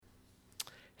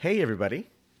Hey, everybody.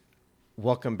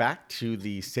 Welcome back to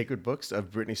the Sacred Books of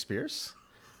Britney Spears.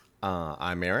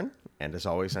 I'm Aaron, and as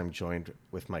always, I'm joined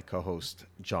with my co host,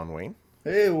 John Wayne.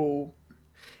 Hey, well,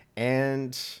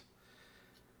 And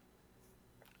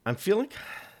I'm feeling,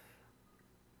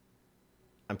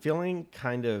 I'm feeling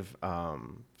kind of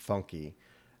funky.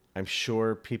 I'm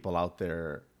sure people out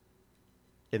there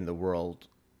in the world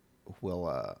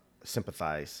will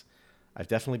sympathize. I've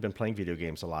definitely been playing video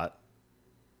games a lot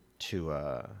to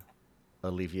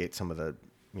alleviate some of the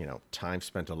time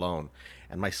spent alone,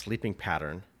 and my sleeping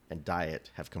pattern and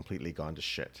diet have completely gone to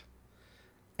shit.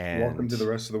 welcome And to the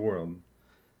rest of the world.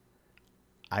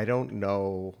 I don't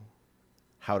know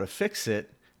how to fix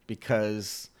it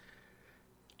because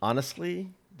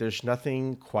honestly, there's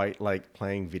nothing quite like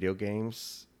playing video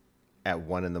games at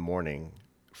 1 in the morning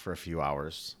for a few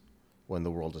hours when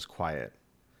the world is quiet,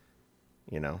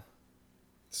 you know?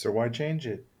 So why change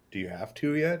it? Do you have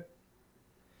to yet?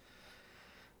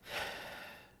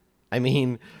 I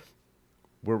mean,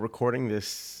 we're recording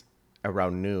this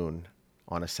around noon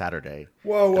on a Saturday,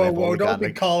 Whoa, and whoa, I've whoa. only Don't got be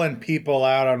like, calling people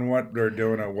out on what they're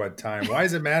doing at what time. Why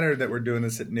does it matter that we're doing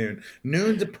this at noon?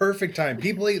 Noon's a perfect time.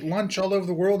 People eat lunch all over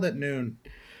the world at noon.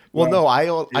 well, Well, no, I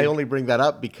dude, only bring that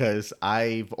up because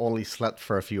I've only slept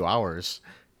for a few hours,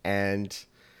 and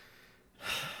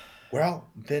well,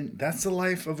 then that's the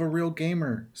life of a real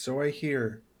gamer. So I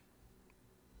hear.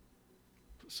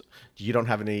 you don't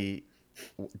have any.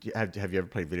 Have you ever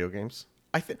played video games?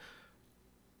 I think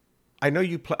I know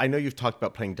you. I know you've talked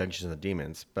about playing Dungeons and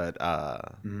Demons, but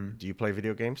Mhm. do you play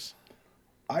video games?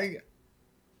 I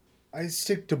I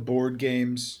stick to board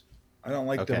games. I don't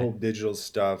like the Okay, whole digital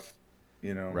stuff.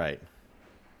 You know, right.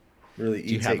 really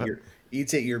Do you eats have at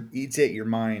a? your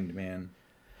mind, man.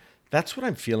 That's what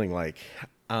I'm feeling like.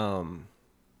 Um,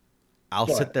 I'll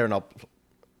sit But there and I'll.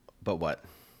 But what?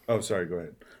 oh, sorry. Go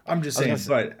ahead. I'm just I was gonna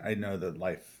saying. say. But I know the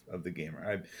life of the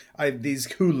gamer. I've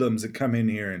these hoodlums that come in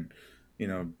here and you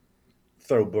know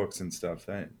throw books and stuff.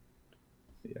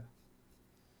 Yeah,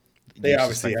 Do they you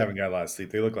obviously suspect that? haven't got a lot of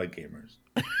sleep. They look like gamers.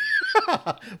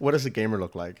 What does a gamer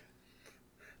look like?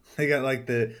 They got like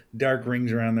the dark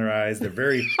rings around their eyes. They're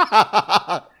very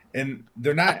and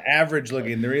they're not average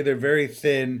looking. They're either very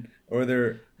thin or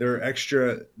they're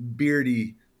extra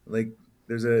beardy. Like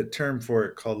there's a term for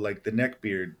it called like the neck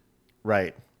beard.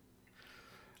 Right.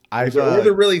 Or I've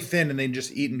they're really thin and they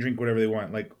just eat and drink whatever they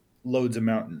want, like loads of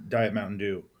diet Mountain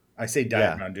Dew. I say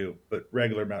diet yeah. Mountain Dew, but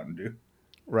regular Mountain Dew.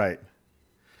 Right.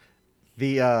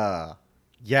 The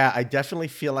yeah, I definitely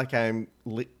feel like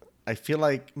I feel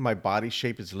like my body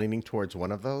shape is leaning towards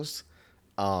one of those.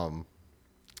 Um,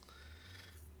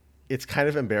 it's kind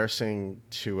of embarrassing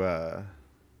to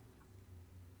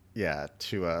yeah,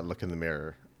 to look in the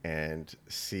mirror and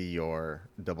see your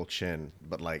double chin,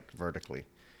 but like vertically.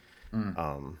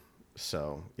 Mm.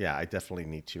 So yeah, I definitely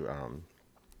need to.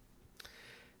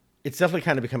 It's definitely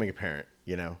kind of becoming apparent,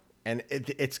 and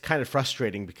it's kind of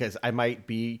frustrating because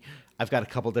I've got a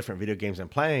couple different video games I'm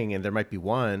playing, and there might be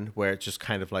one where it's just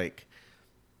kind of like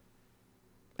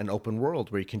an open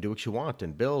world where you can do what you want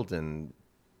and build and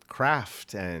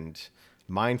craft and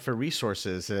mine for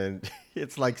resources, and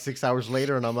it's like 6 hours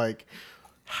later, and I'm like,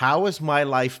 how is my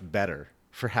life better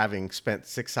for having spent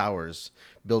 6 hours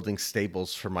building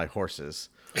stables for my horses,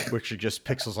 which are just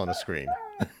pixels on a screen?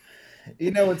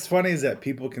 You know what's funny is that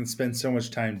people can spend so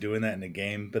much time doing that in a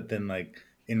game, but then like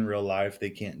in real life they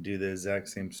can't do the exact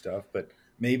same stuff. But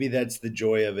maybe that's the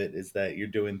joy of it is that you're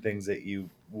doing things that you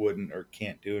wouldn't or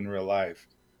can't do in real life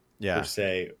per Yeah,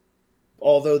 se.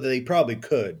 Although they probably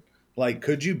could. Like,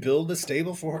 could you build a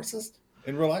stable for horses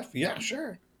in real life? Yeah,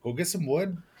 sure. Go get some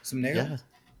wood, some yeah. nails.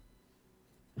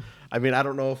 I mean, I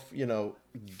don't know if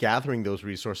gathering those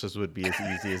resources would be as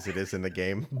easy as it is in the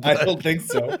game, I but don't think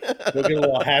so. Go get a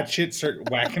little hatchet, start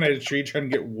whacking at a tree, trying to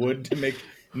get wood to make.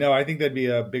 No, I think that'd be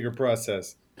a bigger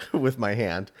process. with my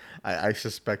hand, I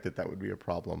suspect that would be a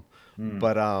problem. Hmm.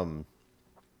 But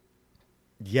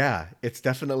yeah, it's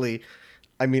definitely.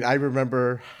 I mean, I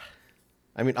remember.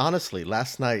 I mean, honestly,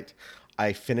 last night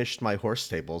I finished my horse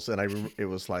stables, and it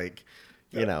was like,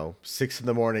 6 in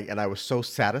the morning, and I was so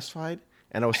satisfied,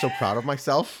 and I was so proud of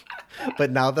myself.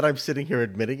 But now that I'm sitting here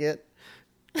admitting it,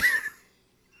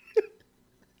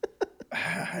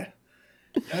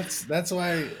 That's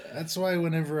why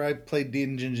whenever I play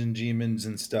Dungeons and Demons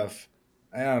and stuff,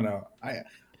 I don't know. I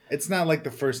It's not like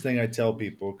the first thing I tell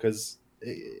people because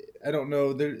I don't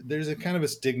know. There's a kind of a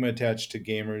stigma attached to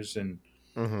gamers and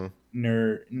hmm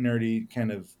nerdy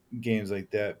kind of games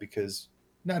like that because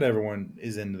not everyone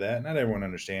is into that. Not everyone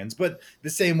understands. But the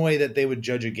same way that they would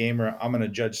judge a gamer, I'm going to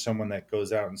judge someone that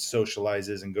goes out and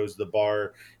socializes and goes to the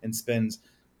bar and spends,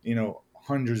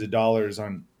 hundreds of dollars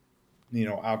on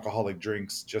alcoholic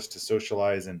drinks just to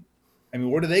socialize. And I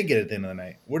mean, what do they get at the end of the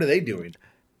night? What are they doing?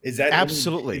 Is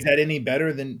Absolutely. that any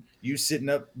better than you sitting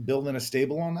up building a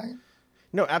stable all night?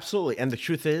 No, absolutely. And the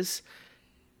truth is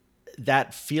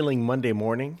that feeling Monday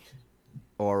morning,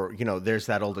 or, there's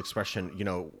that old expression,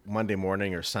 Monday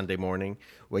morning or Sunday morning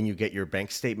when you get your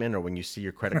bank statement or when you see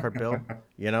your credit card bill,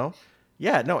 you know?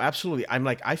 Yeah, no, absolutely. I'm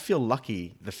like, I feel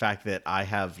lucky the fact that I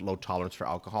have low tolerance for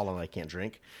alcohol and I can't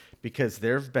drink, because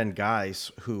there have been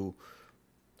guys who,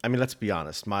 I mean, let's be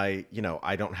honest, I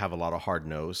don't have a lot of hard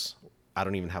nose. I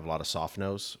don't even have a lot of soft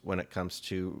nose when it comes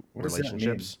to What does that mean?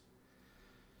 relationships.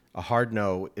 A hard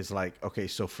no is like, okay,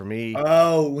 so for me,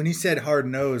 Oh, when he said hard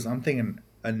nose, I'm thinking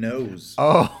a nose.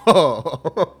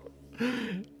 oh,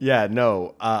 yeah,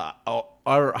 no,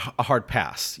 or a hard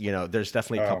pass. There's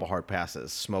definitely a Oh, couple hard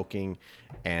passes, smoking,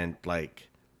 and like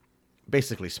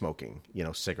basically smoking.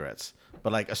 Cigarettes.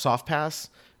 But like a soft pass,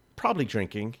 probably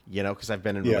drinking. Because I've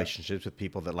been in yeah. relationships with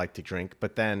people that like to drink.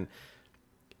 But then,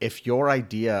 if your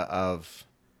idea of,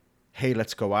 hey,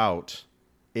 let's go out,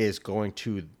 is going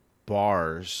to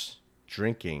bars,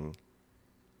 drinking,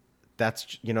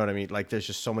 that's, you know what I mean. Like, there's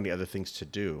just so many other things to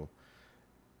do.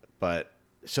 But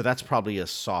so that's probably a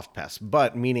soft pass.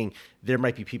 But meaning there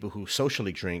might be people who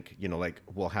socially drink, like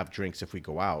we'll have drinks if we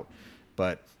go out.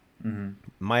 But Hmm.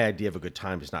 my idea of a good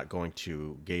time is not going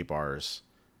to gay bars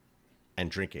and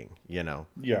drinking.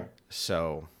 Yeah.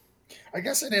 So I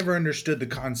guess I never understood the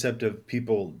concept of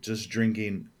people just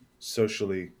drinking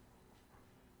socially.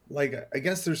 Like, I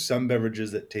guess there's some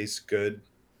beverages that taste good,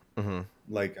 mhm.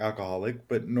 like alcoholic,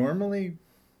 but normally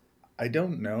I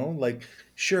don't know. Like,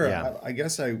 sure, Yeah. I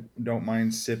guess I don't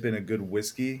mind sipping a good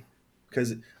whiskey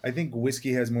because I think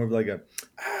whiskey has more of like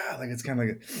like it's kind of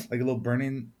like a little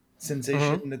burning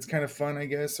sensation Mhm. that's kind of fun, I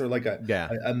guess, or like Yeah.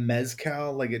 a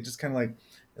mezcal, like it just kind of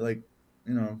like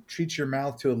treats your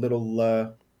mouth to a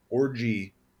little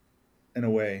orgy in a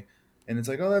way, and it's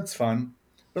like, oh, that's fun.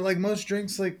 But like most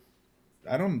drinks, like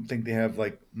I don't think they have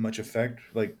like much effect.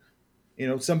 Like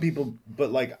some people,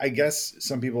 but like I guess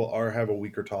some people are have a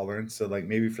weaker tolerance. So like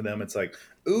maybe for them it's like,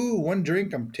 ooh, one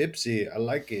drink, I'm tipsy, I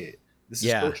like it. This is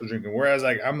Yeah. social drinking. Whereas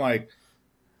like I'm like,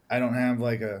 I don't have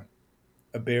like a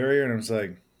barrier, and I'm just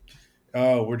like,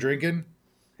 oh, we're drinking.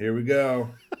 Here we go.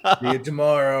 See you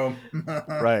tomorrow.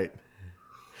 Right.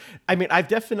 I mean, I've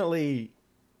definitely.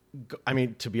 I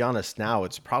mean, to be honest, now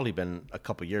it's probably been a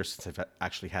couple years since I've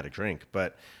actually had a drink.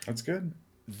 But That's good.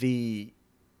 the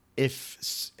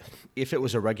if if it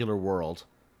was a regular world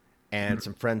and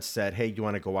some friends said, "Hey, you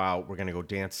want to go out? We're going to go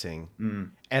dancing,"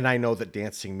 Mm. and I know that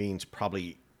dancing means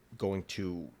probably going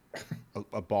to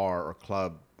a bar or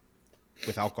club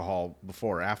with alcohol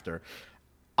before or after,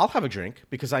 I'll have a drink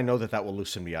because I know that that will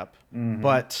loosen me up. Hmm.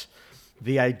 But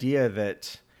the idea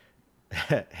that,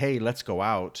 hey, let's go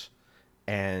out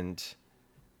and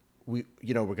we're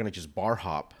going to just bar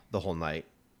hop the whole night,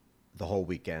 the whole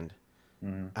weekend.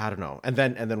 Hmm. I don't know. And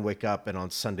then wake up and on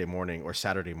Sunday morning or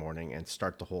Saturday morning and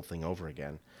start the whole thing over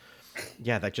again.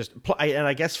 Yeah, that just and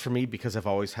I guess for me, because I've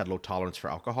always had low tolerance for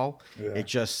alcohol, Yeah. it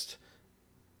just,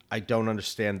 I don't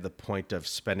understand the point of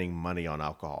spending money on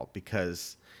alcohol,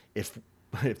 because if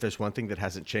if there's one thing that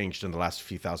hasn't changed in the last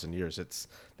few thousand years, it's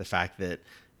the fact that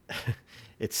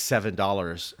it's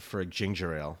 $7 for a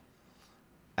ginger ale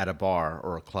at a bar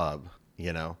or a club,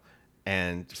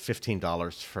 and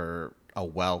 $15 for a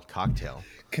well cocktail.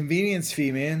 Convenience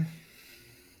fee, man.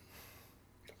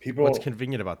 What's People,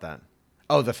 convenient about that?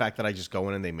 Oh, the fact that I just go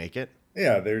in and they make it.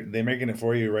 yeah, they're making it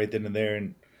for you right then and there.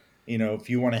 And if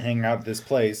you want to hang out at this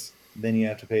place, then you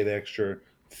have to pay the extra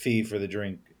fee for the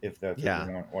drink if that's what you Yeah,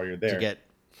 want while you're to there. get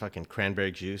fucking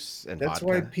cranberry juice and That's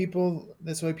why vodka. people.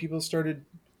 That's why people started.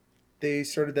 They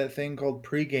started that thing called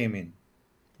pre gaming.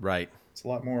 Right. It's a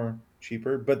lot more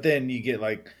cheaper, but then you get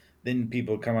like then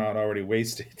people come out already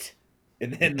wasted,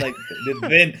 and then like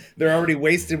then they're already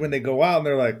wasted when they go out, and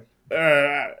they're like,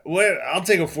 what? I'll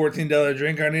take a $14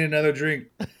 drink. I need another drink.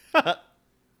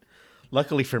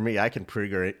 Luckily for me, I can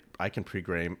pregame. I can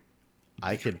pregame.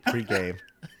 I can pregame.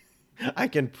 I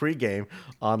can pregame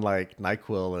on like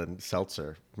Nyquil and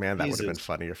seltzer. Man, that would have been Jesus.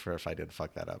 funnier for if I didn't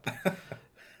fuck that up.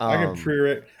 I can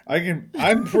pre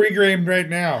I'm pre-gramed right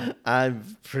now.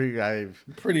 I'm pre. I.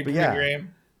 Pretty But yeah,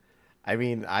 pre-gram. I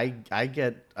mean, I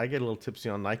get a little tipsy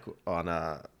on Nyquil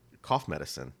on cough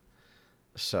medicine.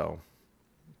 So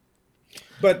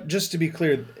But just to be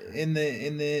clear, in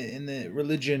the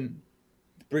religion,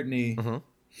 Brittany, mhm.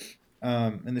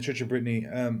 in the Church of Brittany,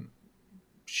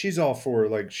 she's all for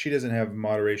like she doesn't have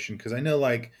moderation because I know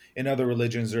like in other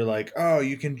religions they're like, oh,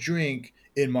 you can drink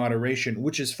in moderation,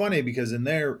 which is funny because in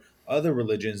their other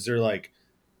religions they're like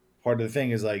part of the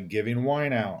thing is like giving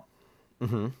wine out,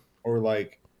 Mm-hmm. or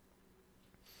like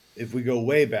if we go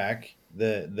way back,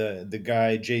 the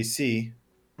guy JC,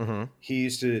 Mm-hmm. he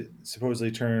used to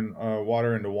supposedly turn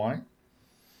water into wine,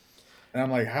 and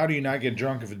I'm like, how do you not get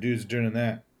drunk if a dude's doing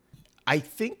that? I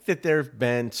think that there have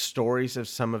been stories of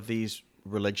some of these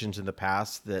religions in the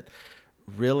past that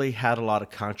really had a lot of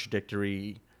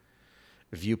contradictory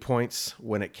viewpoints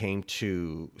when it came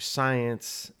to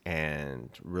science and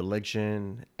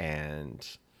religion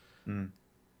and Mm.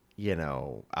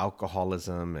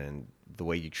 alcoholism and the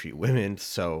way you treat women.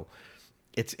 So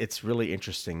it's really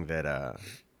interesting that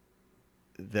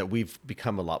we've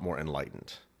become a lot more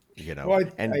enlightened, Well,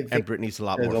 I and think Brittany's a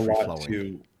lot there's more a free lot flowing.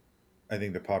 to, I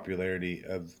think, the popularity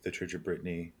of the Church of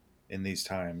Brittany in these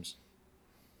times.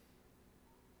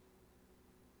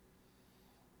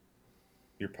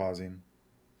 You're pausing.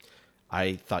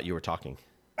 I thought you were talking.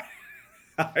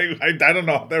 I don't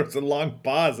know. There was a long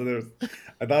pause, and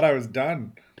I thought I was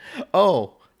done.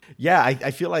 Oh, yeah.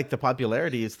 I feel like the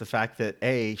popularity is the fact that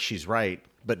A, she's right,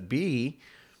 but B,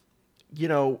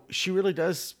 she really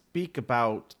does speak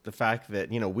about the fact that,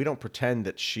 we don't pretend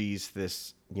that she's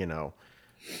this,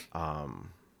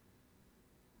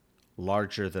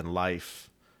 larger than life.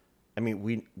 I mean,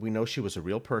 we know she was a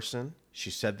real person.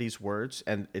 She said these words,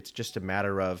 and it's just a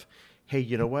matter of, hey,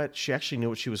 you know what? She actually knew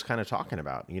what she was kind of talking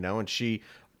about, and she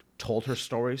told her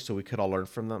stories so we could all learn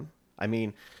from them. I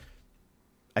mean,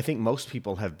 I think most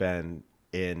people have been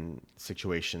in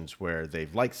situations where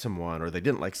they've liked someone or they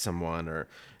didn't like someone or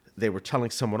they were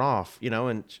telling someone off,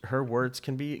 and her words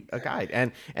can be a guide.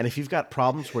 And if you've got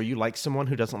problems where you like someone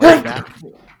who doesn't like you back,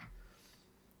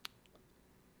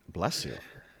 bless you.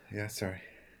 Yeah, sorry.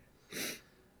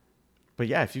 But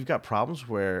yeah, if you've got problems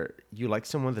where you like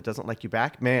someone that doesn't like you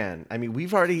back, man, I mean,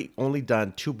 we've already only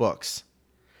done 2 books,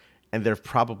 and there've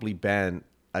probably been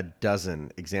a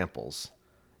dozen examples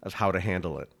of how to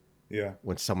handle it Yeah.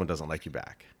 when someone doesn't like you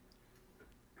back.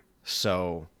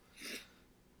 So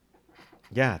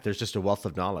yeah, there's just a wealth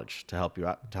of knowledge to help you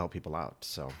out, to help people out.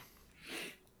 So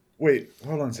Wait,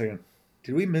 hold on a second.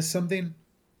 Did we miss something?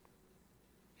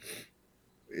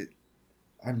 It,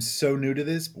 I'm so new to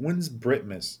this. When's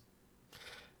Britmas?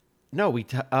 no,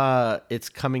 it's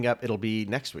coming up. It'll be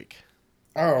next week.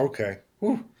 Oh, okay.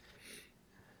 Whew.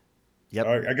 Yep.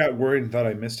 All right, I got worried and thought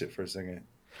I missed it for a second.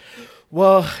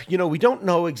 Well, we don't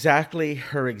know exactly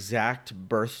her exact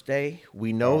birthday.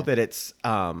 We know Oh. that it's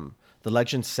the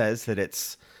legend says that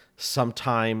it's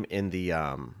sometime in the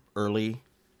early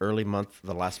month,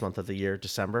 the last month of the year,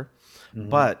 December. Hmm.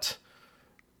 But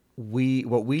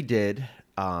what we did,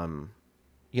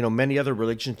 many other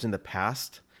religions in the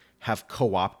past have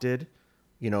co-opted,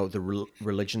 the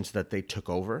religions that they took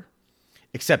over.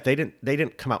 Except they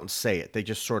didn't come out and say it. They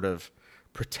just sort of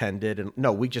pretended, and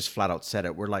no, we just flat out said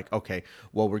it. We're like, okay,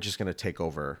 well, we're just going to take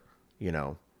over, you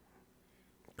know,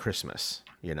 Christmas,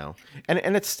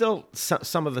 and it's still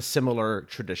some of the similar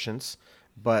traditions,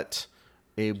 but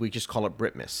we just call it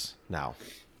Britmas now.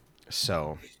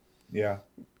 So Yeah.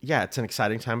 yeah, it's an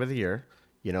exciting time of the year,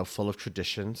 full of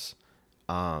traditions.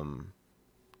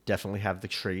 Definitely have the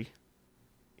tree,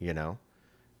 you know,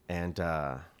 and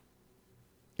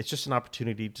it's just an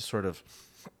opportunity to sort of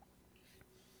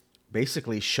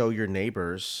basically show your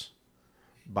neighbors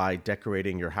by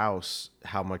decorating your house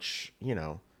how much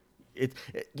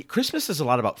Christmas is a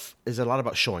lot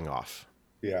about showing off,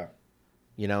 Yeah.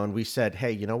 and we said,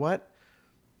 hey, you know what,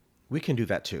 we can do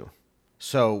that too.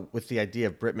 So with the idea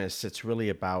of Britmas, it's really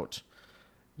about,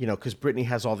 because Brittany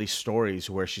has all these stories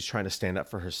where she's trying to stand up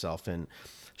for herself and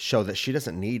show that she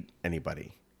doesn't need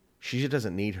anybody. She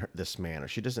doesn't need this man, or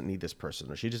she doesn't need this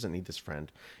person, or she doesn't need this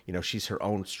friend. She's her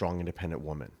own strong, independent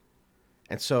woman.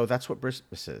 And so that's what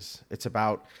Christmas is. It's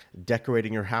about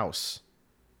decorating your house,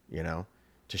 you know,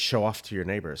 to show off to your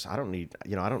neighbors. I don't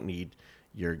need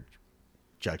your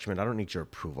judgment. I don't need your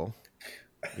approval,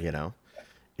 you know.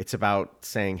 It's about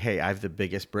saying, "Hey, I have the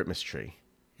biggest Britmas tree,"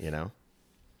 you know.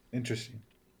 Interesting.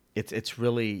 It's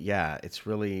really, yeah, it's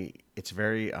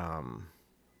very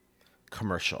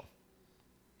commercial,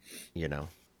 you know.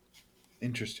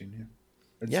 Interesting.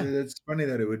 Yeah. Yeah, It's funny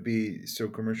that it would be so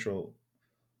commercial.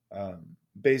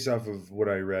 Based off of what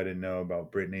I read and know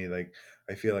about Britney, like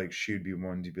I feel like she'd be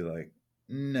one to be like,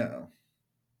 no,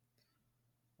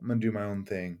 I'm gonna do my own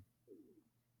thing.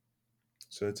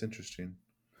 So it's interesting.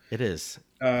 it is.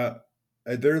 Are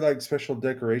there like special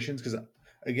decorations? Because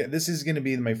again, this is gonna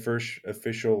be my first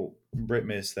official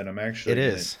Britmas that I'm It actually gonna,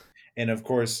 is. and of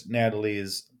course Natalie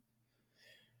is,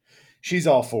 she's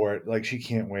all for it. Like she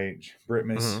can't wait.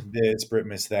 Britmas Hmm. this,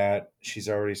 Britmas that. She's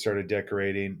already started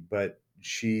decorating, but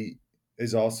she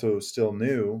is also still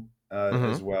new. Hmm.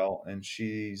 as well, and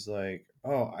she's like,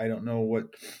 "Oh, I don't know what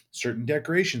certain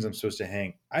decorations I'm supposed to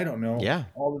hang. I don't know Yeah.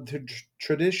 all the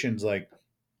traditions, like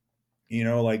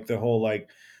like the whole like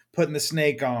putting the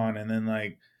snake on and then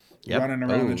like Yep. running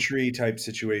around the Oh, tree type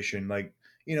situation. Like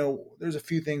there's a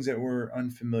few things that we're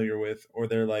unfamiliar with, or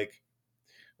they're like,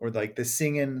 or like the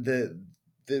singing the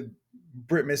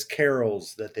Britmas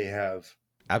carols that they have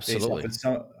based off absolutely.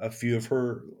 of a few of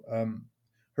her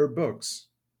books.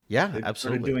 Yeah, They've started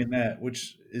absolutely. doing that,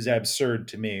 which is absurd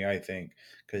to me, I think,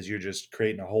 because you're just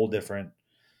creating a whole different.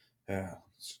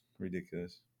 It's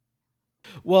ridiculous.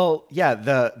 Well, yeah,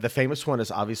 the famous one is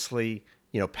obviously,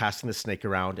 passing the snake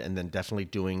around and then definitely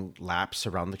doing laps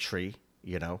around the tree,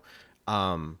 you know.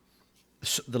 Um,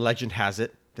 the legend has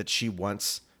it that she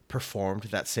once performed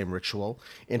that same ritual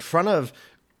in front of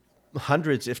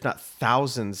hundreds, if not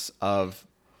thousands, of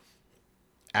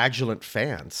adulent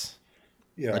fans,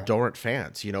 Yeah, adorant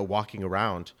fans, walking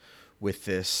around with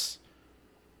this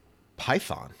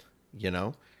python,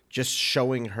 just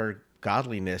showing her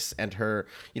godliness and her,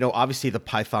 obviously the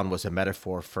python was a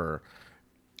metaphor for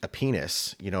a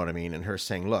penis, you know what I mean? And her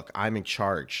saying, "Look, I'm in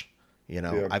charge.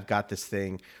 yeah, I've got this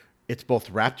thing. It's both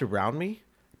wrapped around me,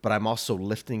 but I'm also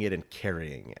lifting it and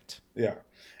carrying it." yeah.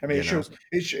 I mean, it You know, shows.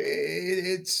 It's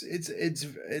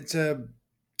a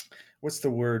what's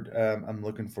the word I'm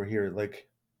looking for here? Like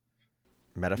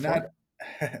not metaphor.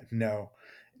 no,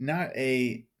 not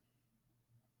a.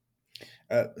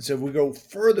 So if we go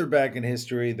further back in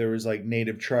history, there was like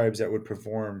native tribes that would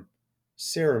perform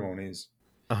ceremonies.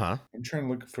 Uh huh. I'm trying to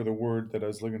look for the word that I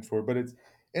was looking for, but it's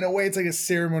in a way it's like a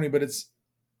ceremony, but it's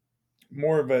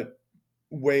more of a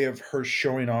way of her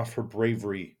showing off her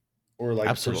bravery, or like for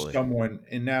Absolutely. someone.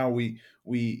 And now we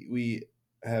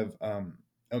have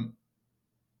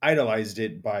idolized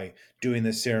it by doing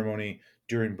this ceremony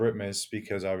during Britmas,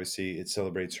 because obviously it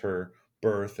celebrates her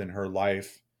birth and her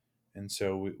life. And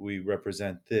so we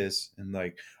represent this, and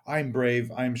like, I'm brave,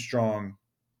 I'm strong,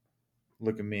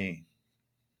 look at me.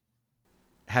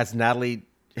 Has Natalie?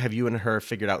 Have you and her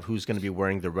figured out who's going to be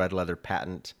wearing the red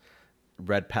patent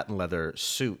leather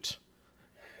suit?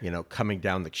 Coming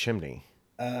down the chimney.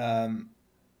 Um,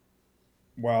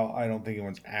 well, I don't think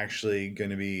anyone's actually going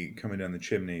to be coming down the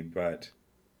chimney, but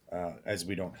as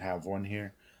we don't have one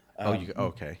here. Oh, you Um,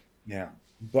 okay? yeah,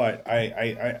 but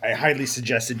I highly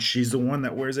suggested she's the one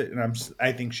that wears it, and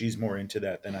I think she's more into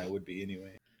that than I would be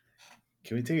anyway.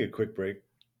 Can we take a quick break?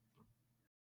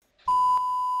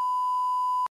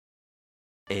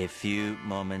 A few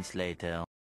moments later.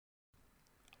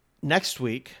 Next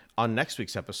week, on next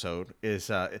week's episode is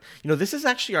this is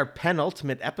actually our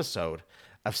penultimate episode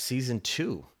of season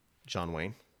 2. John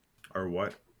Wayne, Or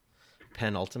what?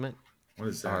 penultimate, What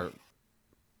is that?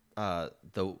 or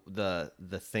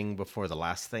the thing before the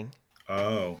last thing.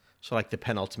 Oh, So like the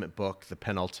penultimate book, the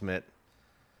penultimate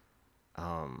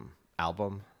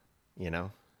album, you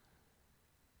know.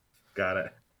 got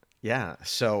it. Yeah.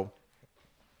 So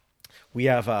we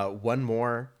have one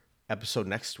more episode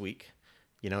next week.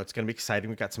 It's going to be exciting.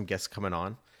 We got some guests coming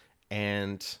on,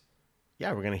 and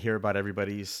yeah, we're going to hear about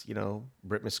everybody's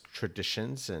Britmas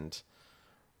traditions and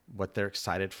what they're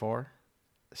excited for.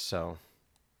 So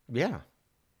yeah,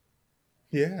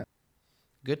 Yeah.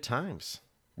 good times.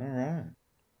 All right.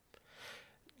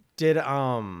 Did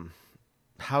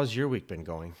how's your week been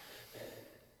going?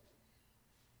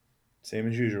 Same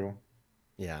as usual.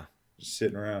 Yeah. Just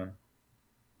sitting around.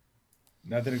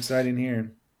 Nothing exciting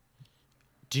here.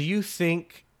 Do you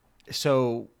think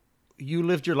so? You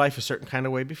lived your life a certain kind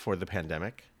of way before the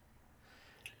pandemic.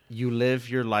 You live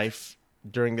your life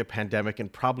during the pandemic in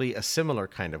probably a similar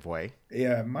kind of way.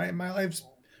 Yeah, my life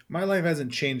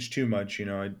hasn't changed too much.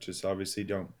 I just obviously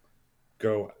don't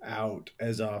go out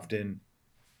as often.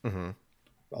 Hmm.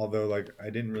 Although, like, I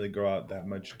didn't really go out that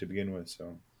much to begin with.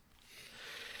 So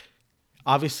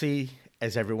Obviously,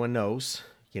 as everyone knows,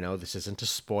 this isn't a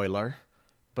spoiler,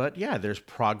 but yeah, there's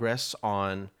progress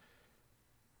on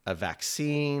a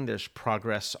vaccine, there's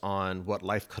progress on what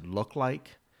life could look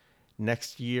like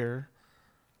next year.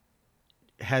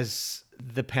 Has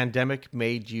the pandemic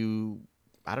made you,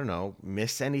 I don't know,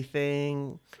 miss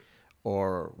anything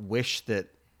or wish that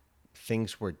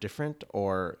things were different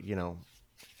or.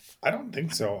 I don't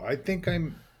think so. I think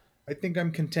I'm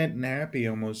content and happy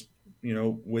almost.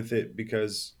 With it,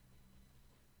 because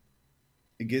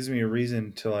it gives me a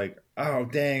reason to, like, oh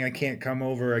dang, I can't come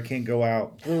over, I can't go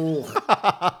out.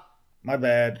 Ugh, my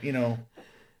bad.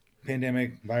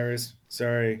 Pandemic virus.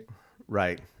 Sorry.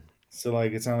 Right. So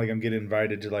like, it's not like I'm getting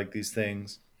invited to like these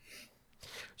things.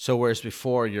 So whereas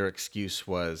before your excuse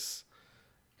was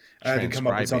I had to come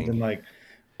up with something transcribing. like,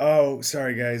 Oh,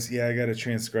 sorry guys. Yeah, I got to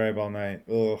transcribe all night.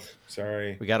 Ugh,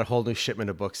 sorry. We got a whole new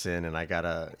shipment of books in, and I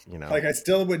gotta, Like I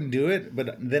still wouldn't do it,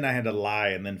 but then I had to lie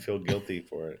and then feel guilty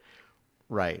for it.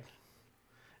 right.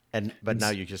 And but And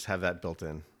now you just have that built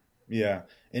in. yeah,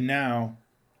 and now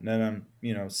that I'm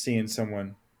seeing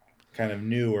someone kind of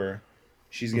newer,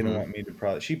 she's gonna Hmm. want me to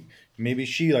probably maybe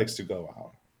she likes to go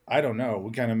out. I don't know.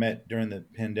 We kind of met during the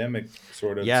pandemic,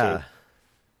 sort of. So Yeah,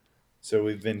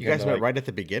 we've been you kind guys of met like, right at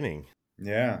the beginning.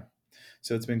 yeah.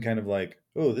 So it's been kind of like,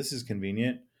 oh, this is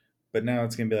convenient, but now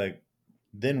it's gonna be like,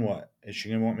 then what? Is she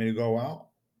gonna want me to go out,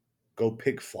 go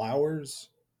pick flowers?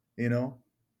 You know,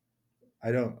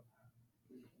 I don't.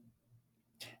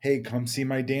 Hey, come see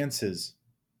my dances.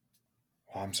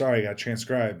 Oh, I'm sorry, I got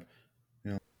transcribed.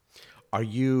 You know, Are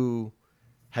you?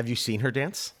 Have you seen her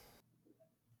dance?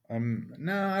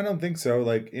 no, I don't think so.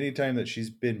 Like anytime that she's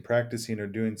been practicing or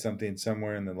doing something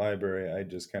somewhere in the library, I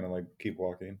just kind of like keep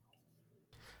walking.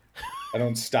 I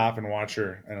don't stop and watch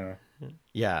her. I don't know.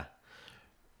 Yeah.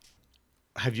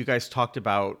 Have you guys talked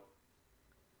about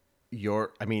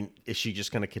your? I mean, is she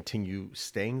just going to continue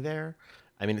staying there?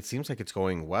 I mean, it seems like it's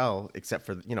going well, except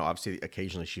for obviously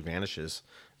occasionally she vanishes,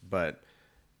 but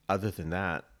other than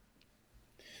that,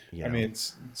 you I know, mean,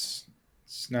 it's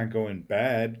not going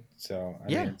bad. So I mean,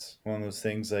 yeah. it's one of those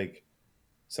things. Like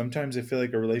sometimes I feel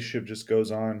like a relationship just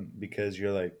goes on because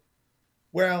you're like,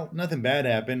 well, nothing bad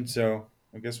happened, so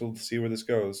I guess we'll see where this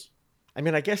goes. I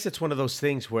mean, I guess it's one of those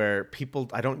things where people.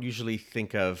 I don't usually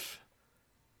think of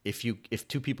if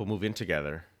two people move in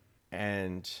together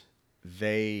and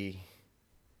they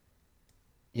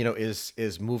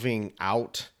is moving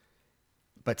out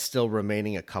but still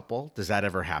remaining a couple. Does that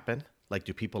ever happen? Like,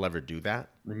 do people ever do that?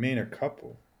 Remain a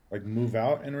couple, like move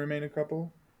out and remain a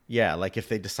couple. Yeah, like if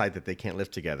they decide that they can't live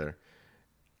together,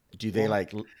 do they Well,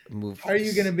 like move? how are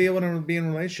you going to be able to be in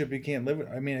a relationship you can't live with?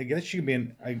 I mean, I guess you can be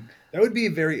in. That would be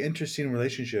a very interesting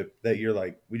relationship that you're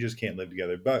like, we just can't live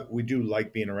together, but we do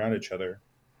like being around each other.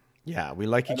 Yeah, we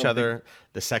like I each don't think. other.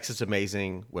 The sex is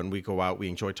amazing. When we go out, we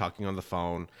enjoy talking on the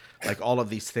phone, like all of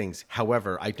these things.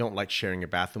 However, I don't like sharing a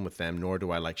bathroom with them, nor do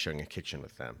I like sharing a kitchen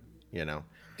with them. You know,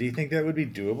 Do you think that would be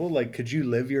doable? Like, could you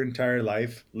live your entire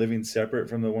life living separate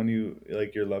from the one you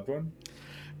like, your loved one?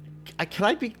 can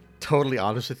I be totally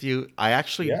honest with you? I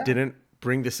actually Yeah. didn't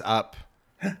bring this up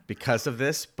because of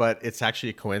this, but it's actually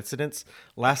a coincidence.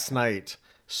 Last night,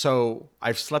 so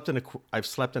I've slept in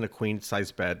a queen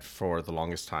size bed for the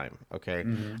longest time. Okay,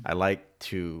 Mm-hmm. I like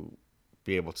to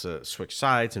be able to switch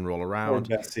sides and roll Poor around.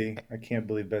 Bessie. I can't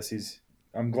believe Bessie's.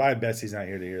 I'm glad Bessie's not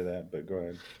here to hear that, but go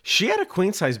ahead. She had a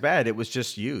queen size bed. It was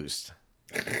just used.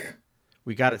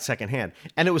 We got it secondhand,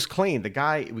 and it was clean. The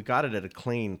guy we got it at a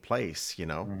clean place, you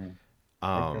know. Mhm.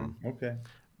 Okay. Um, Okay.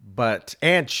 but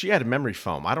and she had a memory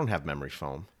foam. I don't have memory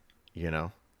foam, you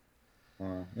know.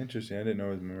 Interesting. I didn't know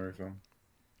it was a memory foam.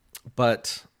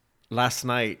 But last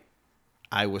night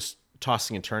I was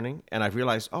tossing and turning, and I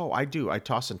realized, oh, I do. I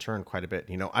toss and turn quite a bit.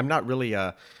 You know, I'm not really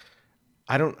a.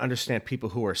 I don't understand people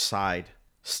who are side,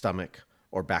 stomach,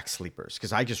 or back sleepers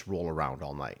because I just roll around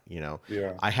all night. You know,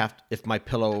 Yeah. I have if my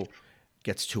pillow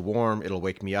gets too warm, it'll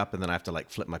wake me up, and then I have to like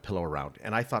flip my pillow around.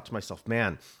 And I thought to myself,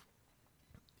 man,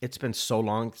 it's been so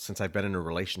long since I've been in a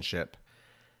relationship.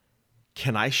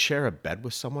 Can I share a bed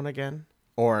with someone again,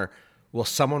 or will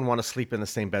someone want to sleep in the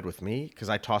same bed with me because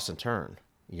I toss and turn?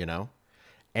 You know,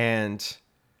 and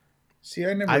See,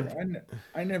 I never, I've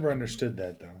I never understood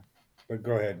that though. But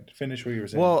go ahead, finish what you were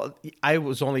saying. well, I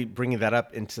was only bringing that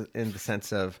up in the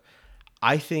sense of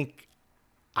I think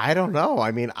I don't know.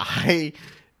 I mean, I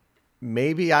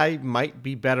maybe I might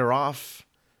be better off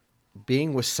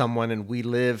being with someone and we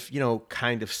live,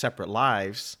 kind of separate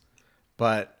lives,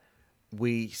 but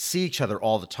we see each other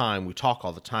all the time. We talk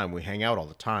all the time. We hang out all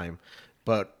the time.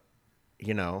 But,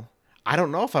 you know, I don't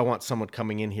know if I want someone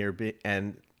coming in here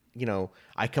and,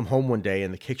 I come home one day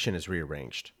and the kitchen is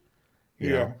rearranged, you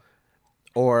know, Yeah.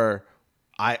 or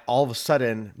I all of a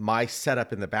sudden my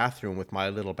setup in the bathroom with my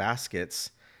little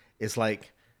baskets is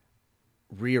like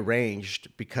rearranged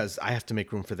because I have to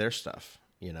make room for their stuff,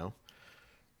 you know?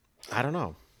 I don't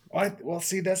know. Well,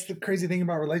 see, that's the crazy thing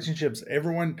about relationships.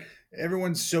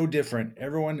 Everyone's so different.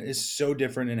 Everyone is so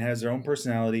different and has their own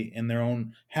personality and their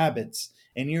own habits.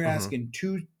 And you're Hmm. asking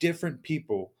two different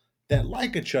people that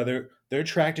like each other. They're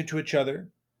attracted to each other.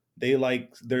 They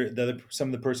like some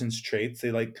of the person's traits.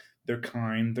 They're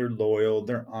kind, they're loyal,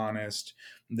 they're honest,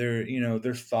 they're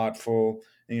thoughtful.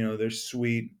 They're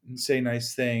sweet and say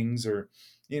nice things, or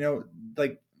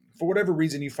like for whatever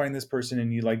reason you find this person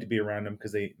and you like to be around them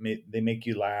because they make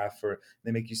you laugh or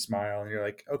they make you smile and you're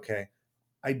like, okay,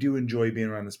 I do enjoy being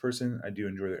around this person. I do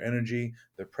enjoy their energy,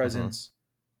 their Hmm. presence.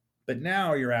 But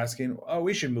now you're asking, oh,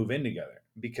 we should move in together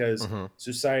because Hmm.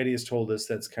 society has told us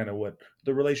that's kind of what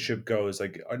the relationship goes,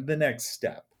 like the next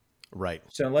step. Right.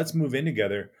 So let's move in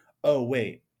together. Oh,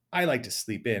 wait, I like to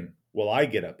sleep in. Well, I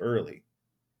get up early.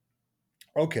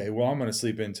 Okay, well, I'm going to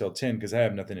sleep in until 10 because I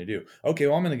have nothing to do. Okay,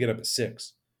 well, I'm going to get up at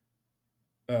 6.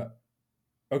 Uh,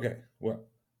 okay, well,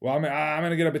 I'm going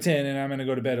to get up at 10 and I'm going to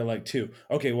go to bed at like 2.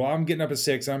 Okay, well, I'm getting up at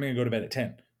 6. I'm going to go to bed at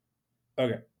 10.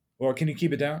 Okay, well, can you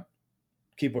keep it down?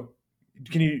 Keep what?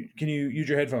 Can you use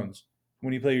your headphones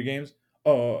when you play your games?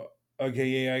 Oh, okay,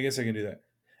 yeah, I guess I can do that.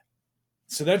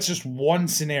 So that's just one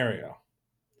scenario.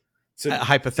 So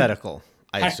Hypothetical,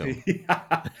 I assume.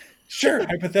 yeah, sure,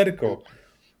 hypothetical.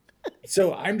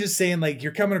 So I'm just saying, like,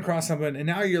 you're coming across someone, and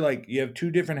now you're like, you have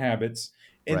two different habits,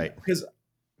 and Right. because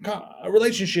a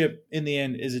relationship in the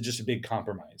end is just a big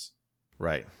compromise.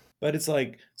 Right. But it's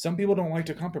like some people don't like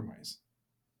to compromise.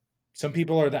 Some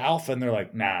people are the alpha, and they're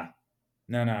like, nah,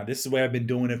 no, this is the way I've been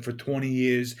doing it for 20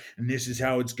 years, and this is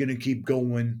how it's gonna keep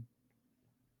going.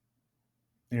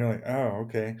 And you're like, oh,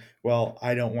 okay. Well,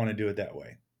 I don't want to do it that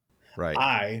way. Right.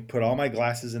 I put all my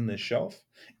glasses in this shelf,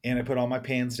 and I put all my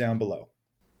pans down below.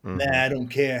 Nah, Hmm. I don't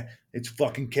care. It's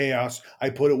fucking chaos. I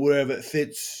put it wherever it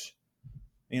fits.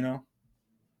 You know,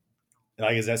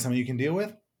 like, is that something you can deal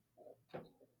with?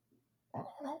 I don't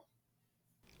know.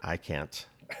 I can't.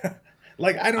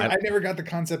 Like, I don't. I I never got the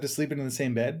concept of sleeping in the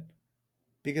same bed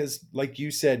because, like you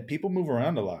said, people move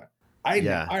around a lot.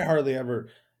 Yeah. I hardly ever.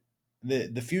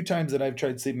 The few times that I've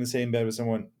tried sleeping in the same bed with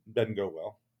someone doesn't go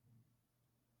well.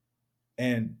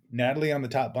 And Natalie on the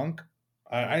top bunk,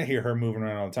 I hear her moving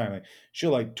around all the time. Like,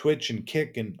 she'll like twitch and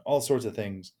kick and all sorts of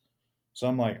things. So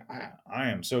I'm like, I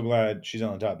am so glad she's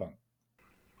on the top bunk.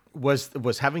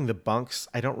 Was having the bunks,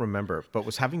 I don't remember, but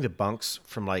was having the bunks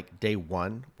from like day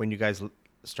one when you guys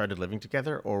started living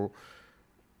together, or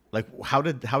like how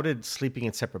did sleeping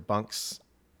in separate bunks,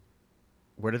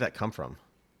 where did that come from?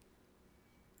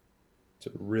 It's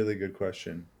a really good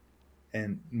question,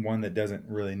 and one that doesn't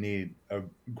really need a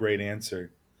great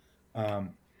answer.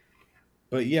 Um,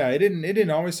 but yeah, it didn't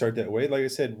always start that way. Like I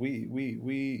said,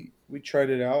 we tried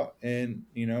it out, and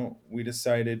we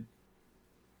decided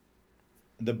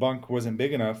the bunk wasn't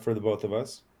big enough for the both of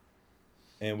us,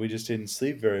 and we just didn't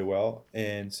sleep very well.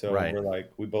 And so Right. we're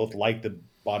like, we both like the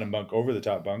bottom bunk over the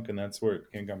top bunk, and that's where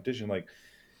it became competition. Like,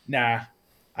 nah,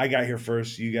 I got here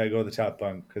first. You got to go to the top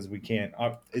bunk because we can't.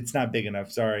 It's not big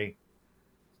enough. Sorry.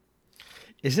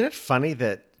 Isn't it funny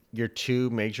that your two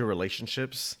major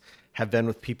relationships have been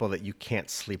with people that you can't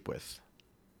sleep with,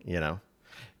 you know?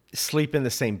 Sleep in the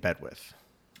same bed with.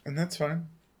 And that's fine.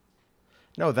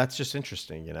 No, that's just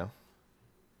interesting, you know?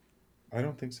 I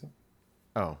don't think so.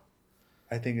 Oh,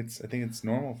 I think it's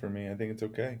normal for me. I think it's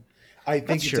okay. I think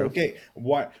that's it's true. okay.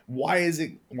 Why is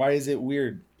it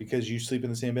weird? Because you sleep in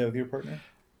the same bed with your partner?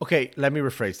 Okay, let me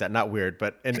rephrase that. Not weird,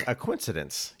 but a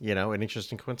coincidence, an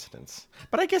interesting coincidence.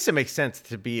 But I guess it makes sense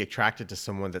to be attracted to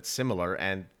someone that's similar,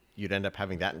 and you'd end up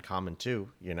having that in common too,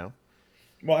 you know?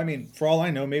 Well, I mean, for all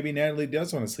I know, maybe Natalie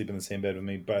does want to sleep in the same bed with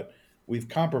me, but we've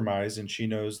compromised and she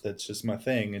knows that's just my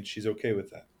thing and she's okay with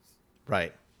that.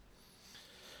 Right.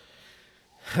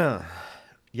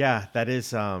 Yeah, that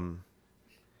is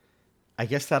I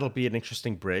guess that'll be an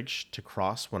interesting bridge to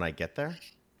cross when I get there,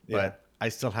 Yeah. but I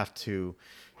still have to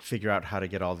figure out how to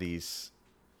get all these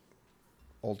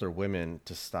older women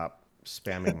to stop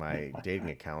spamming my dating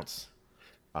accounts.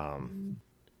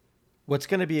 What's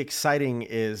going to be exciting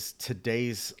is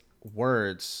today's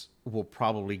words will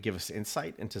probably give us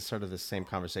insight into sort of the same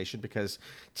conversation because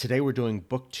today we're doing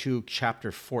book 2,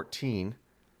 chapter 14,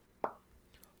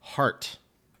 Heart.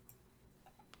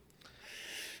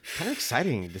 Kind of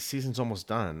exciting. The season's almost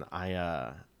done.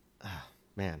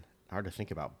 Man, hard to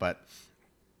think about, but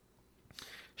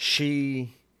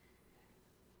she,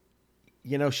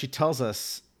 she tells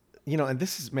us, and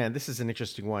this is an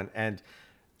interesting one. And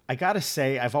I got to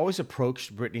say, I've always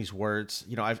approached Brittany's words,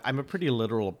 I'm a pretty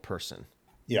literal person,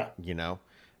 Yeah. you know.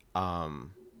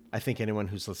 I think anyone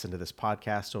who's listened to this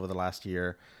podcast over the last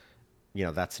year,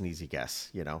 that's an easy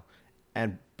guess,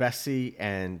 And Bessie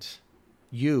and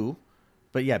you,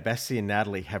 but yeah, Bessie and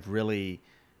Natalie have really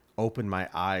opened my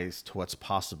eyes to what's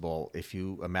possible if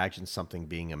you imagine something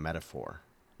being a metaphor,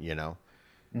 you know?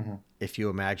 Hmm. If you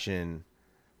imagine,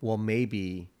 well,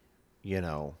 maybe, you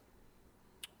know,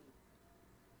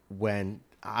 when,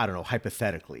 I don't know,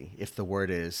 hypothetically, if the word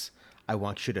is, I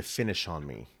want you to finish on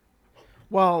me,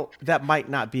 well, that might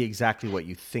not be exactly what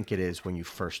you think it is when you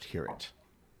first hear it,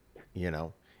 you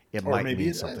know? It Or might maybe mean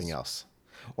it something does. else.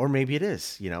 Or maybe it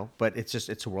is, but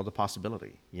it's a world of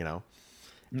possibility,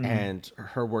 Hmm. And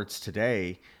her words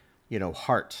today,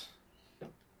 heart.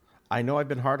 I know I've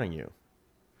been hard on you.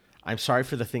 I'm sorry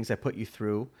for the things I put you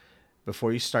through.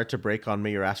 Before you start to break on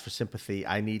me or ask for sympathy,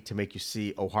 I need to make you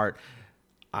see, oh, heart,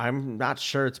 I'm not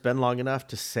sure it's been long enough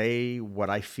to say what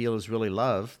I feel is really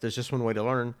love. There's just one way to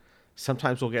learn.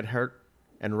 Sometimes we'll get hurt,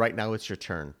 and right now it's your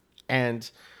turn. And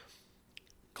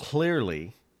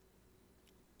clearly,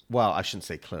 well, I shouldn't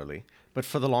say clearly, but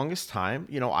for the longest time,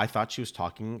 I thought she was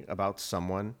talking about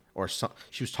someone, or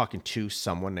she was talking to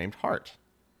someone named Hart,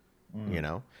 you Mm.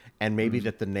 know, and maybe Mm.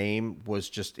 that the name was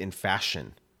just in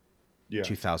fashion Yeah.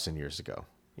 2,000 years ago.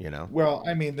 Well,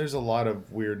 I mean, there's a lot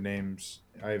of weird names.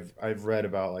 I've read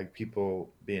about like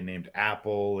people being named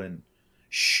Apple and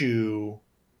Shoe,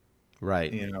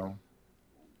 Right. you know,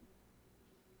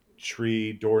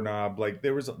 Tree, Doorknob. Like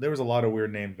there was a lot of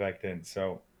weird names back then.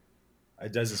 So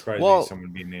it doesn't surprise me Well,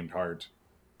 someone being named Hart.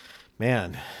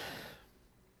 man,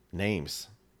 names.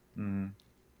 Mm.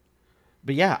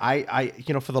 But yeah, I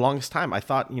for the longest time, I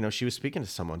thought, she was speaking to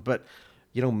someone, but,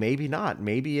 maybe not.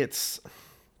 Maybe it's,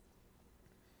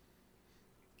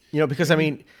 because I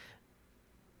Maybe. mean,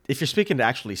 if you're speaking to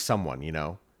actually someone,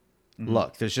 Mhm.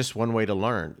 look, there's just one way to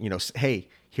learn. Hey,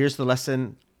 here's the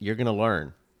lesson you're going to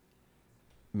learn,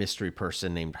 mystery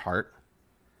person named Hart.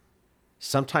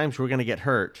 Sometimes we're going to get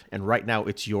hurt, and right now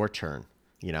it's your turn,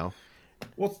 you know?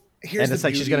 Well, here's And the it's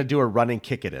like she's going to beauty. do a running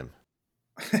kick at him.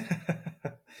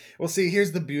 Well, see,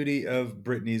 here's the beauty of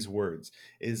Brittany's words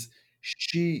is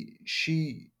she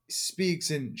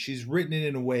speaks and she's written it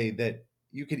in a way that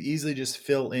you could easily just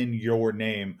fill in your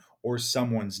name or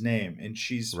someone's name, and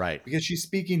she's Right. because she's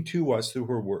speaking to us through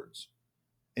her words.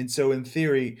 And so in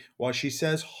theory, while she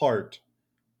says heart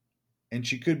and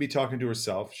she could be talking to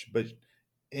herself, but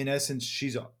in essence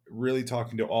she's really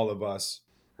talking to all of us,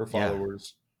 her Yeah.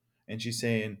 followers, and she's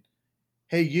saying,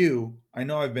 "Hey you, I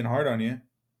know I've been hard on you."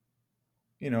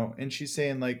 And she's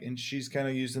saying like, and she's kind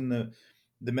of using the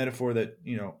metaphor that,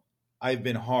 I've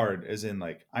been hard, as in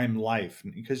like I'm life,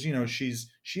 because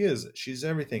she's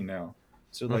everything now.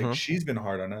 So like Mm-hmm. she's been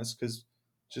hard on us because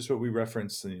just what we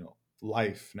referenced,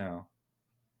 life now,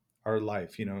 our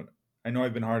life. I know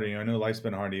I've been hard on you. I know life's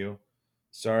been hard on you.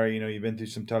 Sorry, you've been through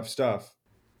some tough stuff.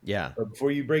 Yeah. But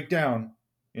before you break down,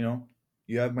 you know,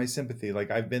 you have my sympathy. Like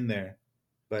I've been there,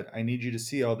 but I need you to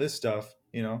see all this stuff.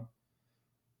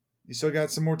 You still got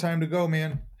some more time to go,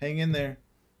 man. Hang in there.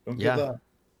 Don't give Yeah. up.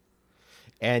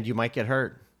 And you might get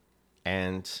hurt.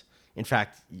 And in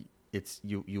fact,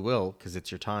 you will, because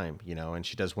it's your time. And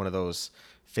she does one of those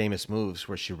famous moves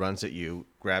where she runs at you,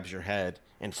 grabs your head,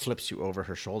 and flips you over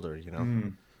her shoulder.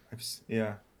 Mm.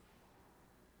 Yeah.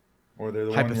 Or they're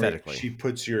the one where Hypothetically. she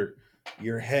puts your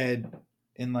head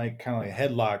in like kind of like a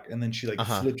headlock, and then she like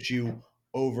Uh-huh. flips you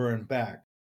over and back.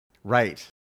 Right.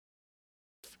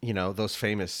 Those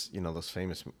famous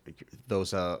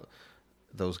those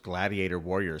those gladiator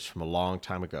warriors from a long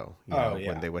time ago, Oh when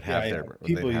yeah, they would yeah, have yeah.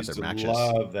 People used to matches.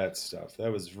 love that stuff.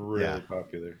 That was Yeah. really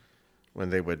popular. When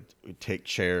they would take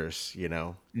chairs,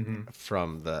 Hmm.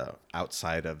 from the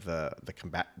outside of the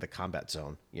combat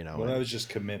zone, Well, that and was just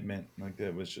commitment. Like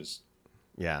that was just.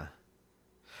 yeah.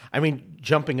 I mean,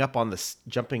 jumping up on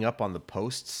the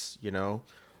posts,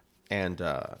 and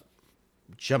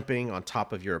jumping on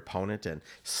top of your opponent and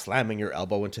slamming your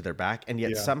elbow into their back, and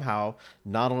yet Yeah. somehow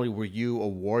not only were you a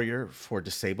warrior for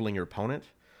disabling your opponent,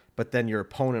 but then your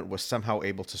opponent was somehow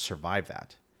able to survive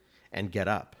that and get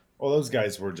up. Well, those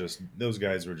guys were just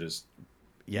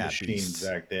Yeah, machines beasts.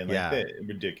 back then. Like Yeah. that,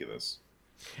 ridiculous.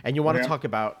 And you I want mean, to talk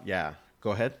about, yeah,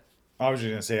 go ahead. I was just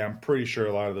gonna say, I'm pretty sure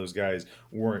a lot of those guys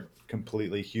weren't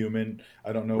completely human.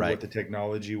 I don't know what Right. the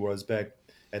technology was back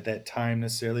at that time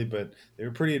necessarily, but they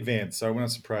were pretty advanced. So I'm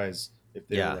not surprised if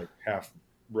they were Yeah. like half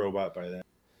robot by then.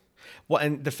 Well,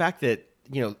 and the fact that,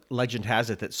 legend has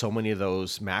it that so many of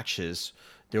those matches,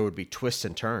 there would be twists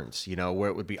and turns, where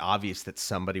it would be obvious that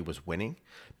somebody was winning,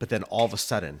 but then all of a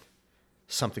sudden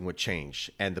something would change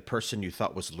and the person you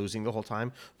thought was losing the whole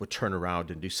time would turn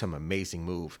around and do some amazing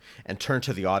move and turn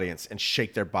to the audience and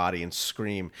shake their body and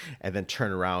scream and then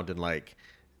turn around and like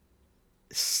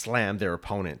slam their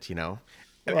opponent. And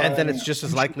Well, I then mean, it's just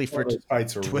as I'm sure likely some for of it to those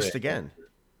fights are twist rigged. again.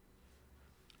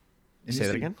 And you Say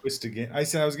that say again. twist again.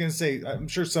 I was gonna say, I'm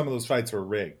sure some of those fights were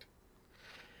rigged.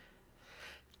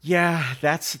 Yeah,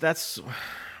 that's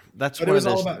But it one of was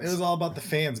all those. about it was all about the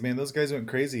fans, man. Those guys went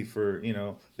crazy for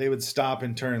they would stop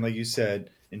and turn, like you said,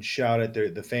 and shout at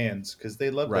the fans because they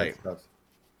loved that Right. stuff.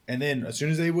 And then as soon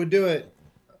as they would do it,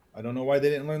 I don't know why they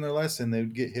didn't learn their lesson. They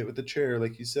would get hit with the chair,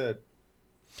 like you said.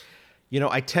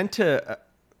 I tend to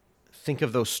think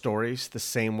of those stories the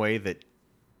same way that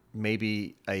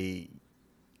maybe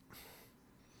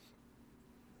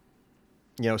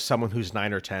someone who's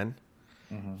 9 or 10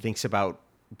 Hmm. thinks about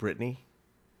Brittany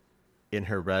in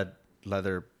her red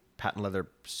leather, patent leather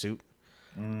suit,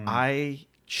 I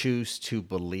choose to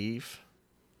believe,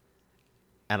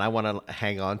 and I want to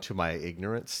hang on to my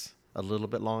ignorance a little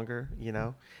bit longer,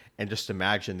 and just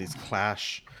imagine these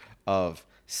clash of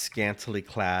scantily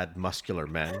clad muscular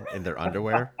men in their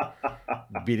underwear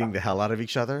beating the hell out of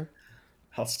each other.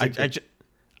 I'll I, stick I, with. ju-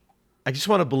 I just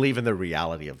want to believe in the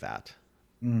reality of that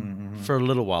for a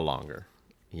little while longer,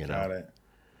 Got it.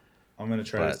 I'm gonna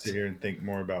try to sit But here and think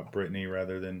more about Brittany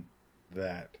rather than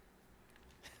that.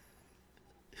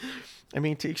 I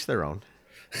mean, to each their own.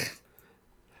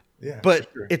 Yeah, for But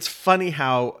sure. it's funny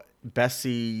how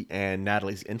Bessie and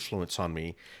Natalie's influence on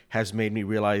me has made me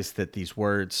realize that these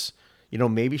words,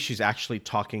 maybe she's actually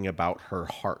talking about her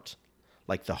heart,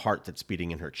 like the heart that's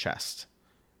beating in her chest,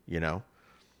 you know?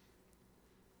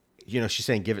 She's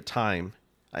saying, give it time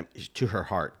to her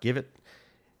heart. Give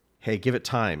it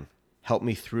time. Help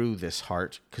me through this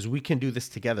heart because we can do this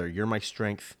together. You're my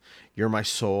strength. You're my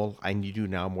soul. I need you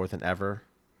now more than ever.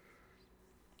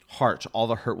 Heart, all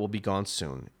the hurt will be gone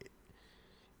soon.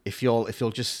 If you'll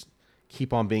just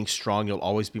keep on being strong, you'll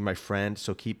always be my friend.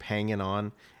 So keep hanging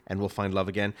on and we'll find love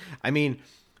again. I mean,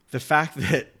 the fact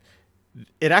that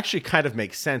it actually kind of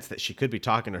makes sense that she could be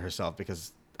talking to herself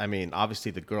because, I mean,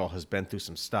 obviously the girl has been through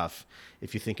some stuff.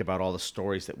 If you think about all the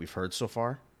stories that we've heard so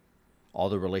far, all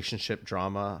the relationship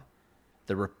drama,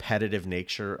 the repetitive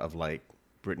nature of like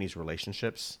Britney's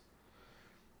relationships,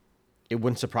 it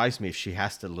wouldn't surprise me if she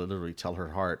has to literally tell her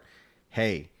heart,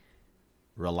 hey,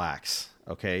 relax,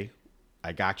 okay?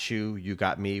 I got you, you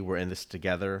got me, we're in this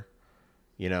together.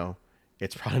 You know,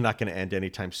 it's probably not going to end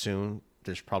anytime soon.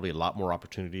 There's probably a lot more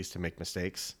opportunities to make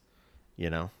mistakes, you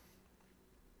know?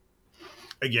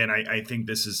 Again, I think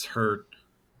this is her.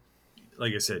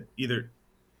 Like I said, either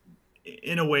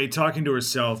in a way talking to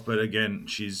herself, but again,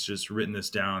 she's just written this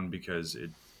down because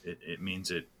it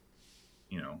means it.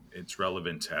 It's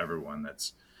relevant to everyone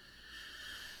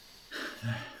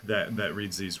that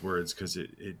reads these words because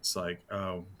it's like,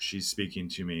 oh, she's speaking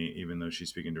to me, even though she's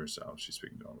speaking to herself. She's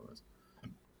speaking to all of us.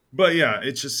 But yeah,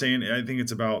 it's just saying. I think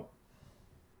it's about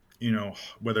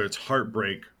whether it's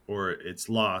heartbreak or it's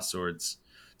loss or it's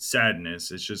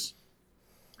sadness. It's just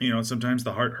sometimes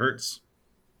the heart hurts,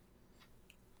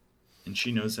 and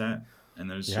she knows that. And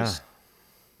there's Yeah. just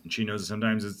and she knows that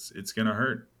sometimes it's gonna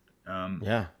hurt. Um,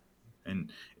 Yeah. and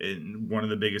one of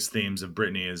the biggest themes of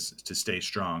Britney is to stay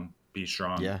strong, be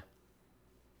strong. Yeah.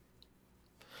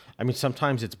 I mean,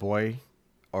 sometimes it's boy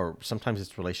or sometimes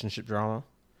it's relationship drama.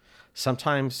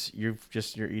 Sometimes you're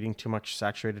eating too much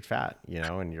saturated fat,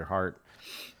 and your heart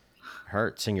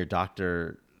hurts and your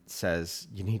doctor says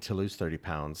you need to lose 30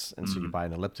 pounds. And so you Mm. buy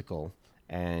an elliptical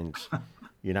and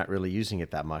you're not really using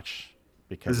it that much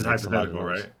This because is it makes a lot of hypothetical,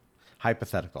 noise. right?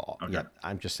 Hypothetical. Okay. Yeah.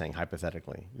 I'm just saying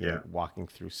hypothetically, Yeah. walking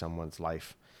through someone's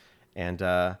life and,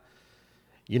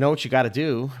 you know what you got to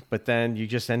do, but then you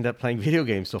just end up playing video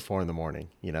games till 4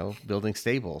 a.m, building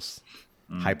stables,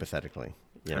 Mm. hypothetically,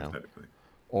 Hypothetically.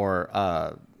 or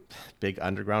a big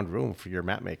underground room for your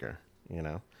map maker,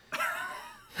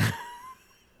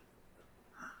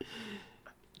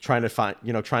 trying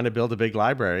to build a big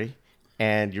library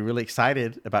and you're really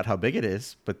excited about how big it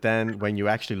is. But then when you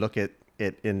actually look at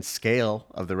it in scale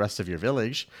of the rest of your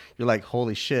village, you're like,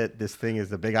 holy shit, this thing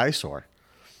is a big eyesore.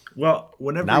 Well,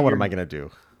 Now what am I going to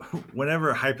do?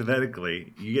 whenever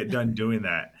hypothetically you get done doing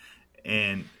that,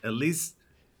 and at least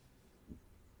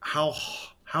how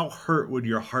how hurt would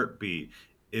your heart be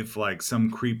if like some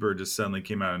creeper just suddenly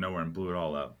came out of nowhere and blew it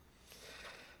all up?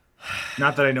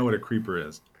 Not that I know what a creeper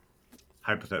is,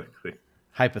 hypothetically.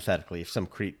 Hypothetically, if some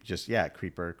creep just, yeah,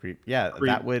 creeper, creep. Yeah,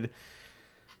 Creep.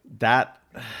 that,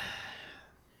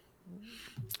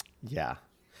 yeah.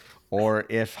 Or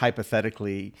if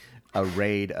hypothetically a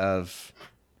raid of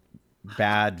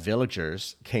bad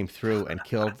villagers came through and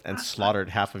killed and slaughtered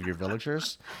half of your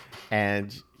villagers,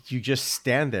 and you just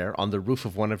stand there on the roof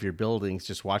of one of your buildings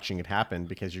just watching it happen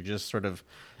because you're just sort of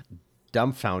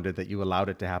dumbfounded that you allowed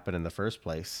it to happen in the first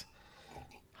place.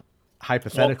 Well,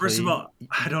 first of Hypothetically, all,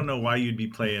 I don't know why you'd be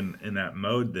playing in that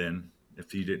mode then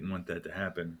if you didn't want that to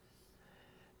happen.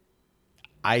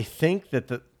 I think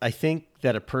that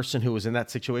a person who was in that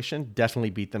situation definitely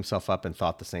beat themselves up and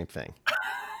thought the same thing.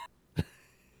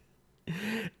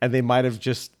 And they might have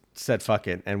just said fuck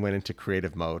it and went into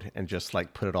creative mode and just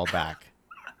like put it all back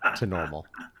to normal,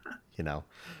 you know.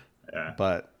 Yeah.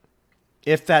 But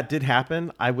if that did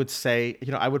happen, I would say,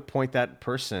 I would point that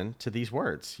person to these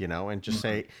words, and just Mhm.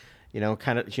 say,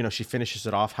 kind of, she finishes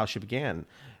it off how she began.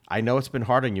 I know it's been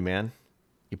hard on you, man.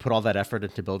 You put all that effort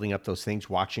into building up those things,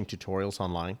 watching tutorials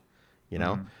online, you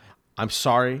know. Mhm. I'm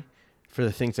sorry for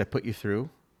the things I put you through.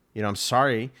 I'm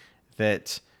sorry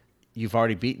that you've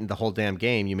already beaten the whole damn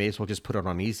game. You may as well just put it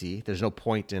on easy. There's no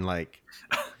point in like,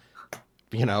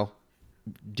 you know,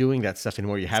 doing that stuff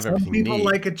anymore. You have Some everything you people need.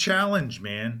 like a challenge,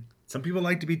 man. Some people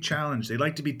like to be challenged. They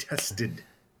like to be tested.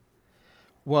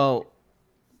 Well,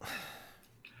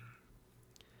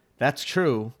 that's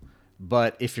true.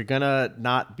 But if you're gonna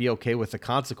not be okay with the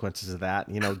consequences of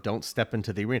that, don't step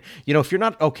into the arena. If you're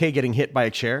not okay getting hit by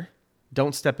a chair,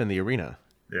 don't step in the arena.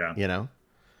 Yeah. You know,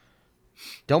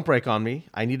 don't break on me.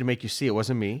 I need to make you see it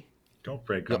wasn't me. Don't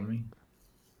break You'll, on me.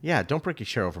 yeah, don't break your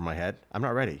chair over my head. I'm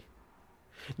not ready.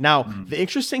 Now, the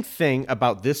interesting thing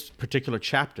about this particular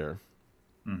chapter,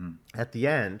 at the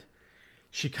end,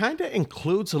 she kind of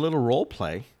includes a little role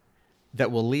play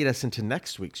that will lead us into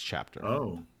next week's chapter.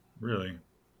 Oh, really?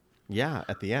 Yeah,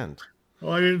 at the end.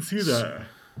 Oh, I didn't see that.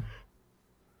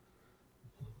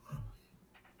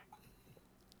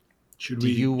 Should Do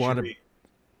you we? want Should to? we?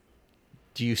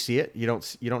 Do you see it? You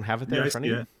don't. You don't have it there Yeah, in I front see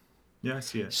of you. it. Yeah, I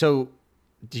see it. So,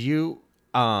 do you?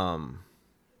 I'll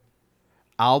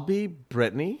be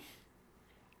Brittany,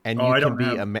 and Oh, you I can don't be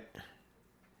have.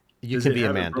 You Does can it be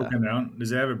have it Amanda. broken down?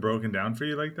 Does it have it broken down for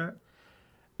you like that?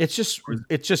 It's just Or is-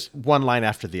 it's just one line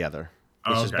after the other.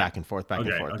 It's Oh, just okay. back and forth, back and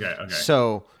Okay. forth. Okay. Okay.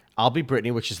 So I'll be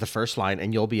Brittany, which is the first line,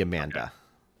 and you'll be Amanda.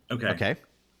 Okay. Okay.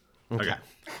 Okay. Okay.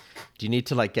 Do you need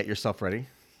to like get yourself ready?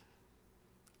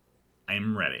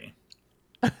 I'm ready.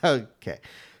 Okay.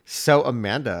 So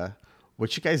Amanda,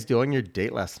 what you guys do on your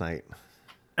date last night?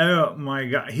 Oh my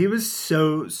god, he was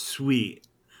so sweet.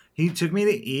 He took me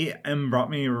to eat and brought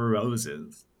me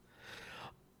roses.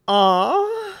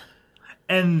 Aw.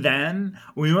 And then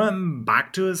we went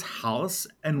back to his house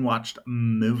and watched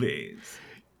movies.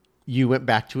 You went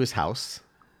back to his house.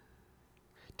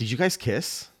 Did you guys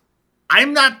kiss?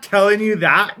 I'm not telling you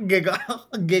that. Giggle.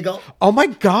 Giggle. Oh my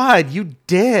God, you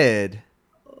did.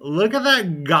 Look at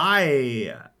that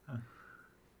guy.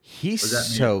 He's Was that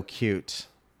me? so cute.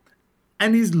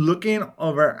 And he's looking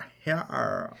over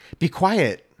here. Be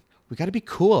quiet. We got to be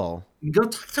cool. Go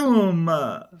talk to him.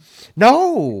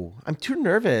 No, I'm too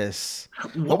nervous.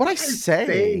 What would I would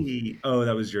say? Oh,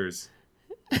 that was yours.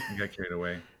 You got carried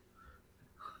away.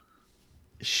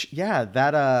 Yeah,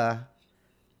 that I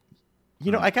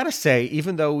gotta say,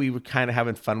 even though we were kind of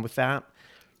having fun with that,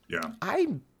 Yeah.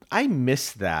 I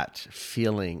miss that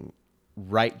feeling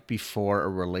right before a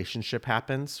relationship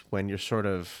happens when you're sort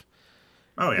of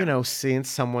Oh yeah. seeing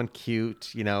someone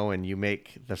cute, and you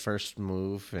make the first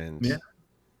move and Yeah.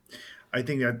 I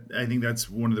think that's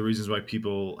one of the reasons why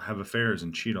people have affairs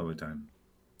and cheat all the time.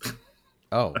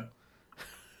 oh.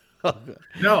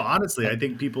 No, honestly, I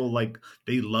think people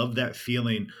they love that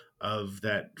feeling of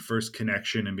that first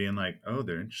connection and being like, "Oh,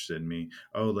 they're interested in me.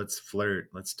 Oh, let's flirt.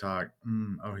 Let's talk.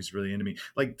 Oh, he's really into me."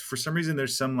 Like for some reason,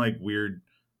 there's some weird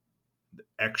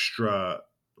extra.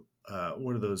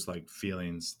 What are those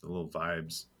feelings? The little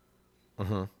vibes.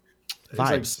 Mhm. It's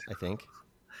like Vibes, I think.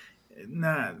 the thing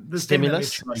that makes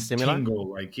Stimulus, you stimuli.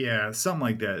 tingle. Yeah, something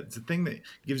like that. It's the thing that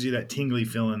gives you that tingly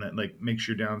feeling that makes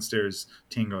your downstairs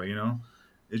tingle.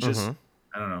 It's just Mhm.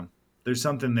 I don't know. There's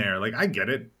something there. I get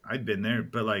it. I've been there,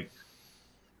 but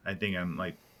I think I'm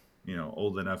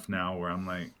old enough now where I'm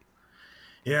like,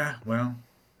 yeah, well,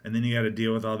 and then you got to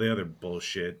deal with all the other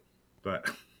bullshit. But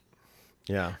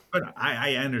Yeah. but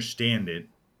I understand it.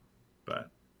 But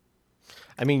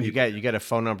I mean, you people, get a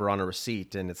phone number on a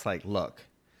receipt, and it's like, look,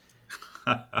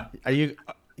 are you,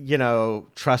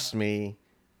 trust me,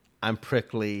 I'm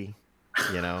prickly,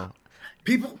 you know. I,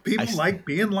 people like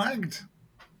being liked.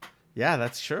 yeah,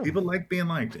 that's true. People like being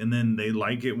liked, and then they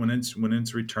like it when it's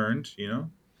returned.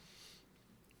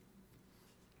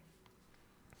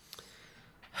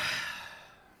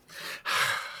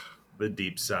 The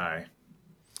deep sigh.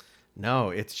 No,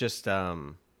 it's just,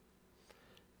 one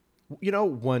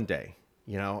day,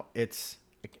 it's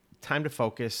time to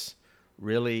focus.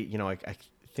 Really, I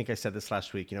think I said this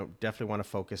last week. Definitely want to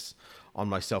focus on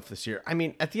myself this year. I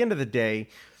mean, at the end of the day,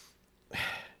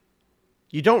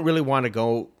 you don't really want to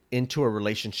go into a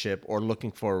relationship or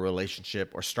looking for a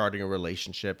relationship or starting a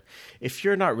relationship if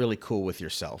you're not really cool with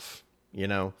yourself,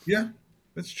 Yeah,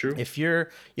 that's true. if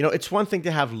you're, it's one thing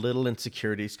to have little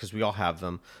insecurities because we all have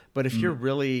them, but if you're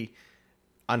really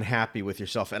unhappy with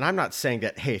yourself, and I'm not saying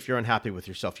that, hey, if you're unhappy with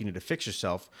yourself, you need to fix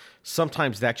yourself.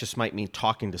 Sometimes that just might mean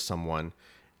talking to someone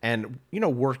and,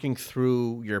 working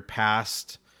through your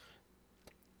past,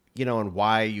 and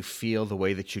why you feel the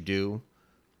way that you do.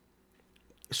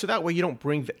 So that way you don't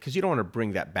bring that, because you don't want to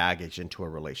bring that baggage into a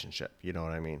relationship. You know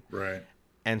what I mean? Right.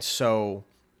 And so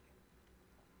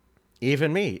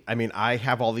even me, I mean, I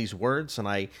have all these words and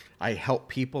I help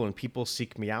people and people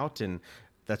seek me out. And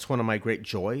that's one of my great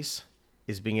joys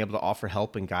is being able to offer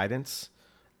help and guidance.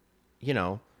 You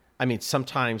know, I mean,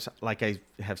 sometimes, like I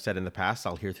have said in the past,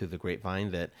 I'll hear through the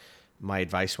grapevine that my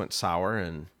advice went sour,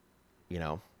 and you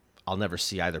know, I'll never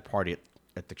see either party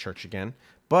at the church again.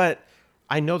 But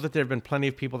I know that there have been plenty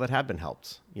of people that have been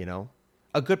helped. You know,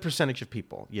 a good percentage of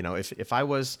people. You know, if I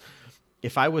was a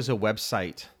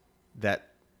website that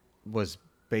was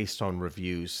based on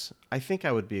reviews, I think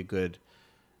I would be a good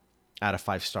out of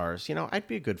 5 stars. You know, I'd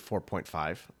be a good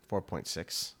 4.5,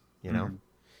 4.6. You know, Mhm.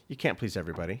 you can't please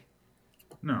everybody.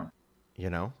 No, You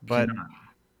know, but cannot.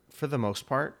 for the most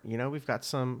part, you know, we've got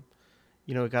some,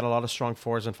 you know, we've got a lot of strong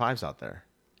 4s and 5s out there,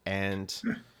 and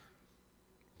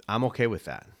I'm okay with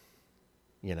that.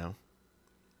 You know,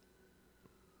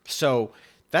 so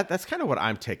that's kind of what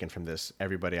I'm taking from this.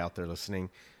 Everybody out there listening,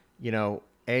 you know,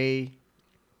 you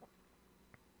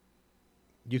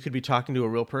could be talking to a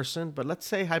real person, but let's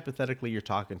say hypothetically you're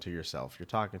talking to yourself, you're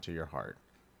talking to your heart.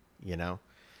 You know,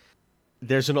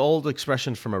 there's an old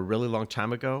expression from a really long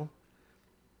time ago.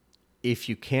 If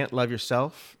you can't love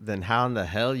yourself, then how in the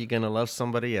hell are you going to love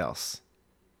somebody else?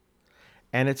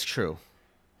 And it's true,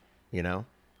 you know?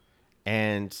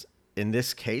 And in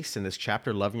this case, in this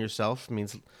chapter, loving yourself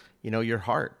means, you know, your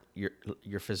heart,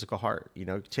 your physical heart, you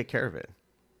know, take care of it.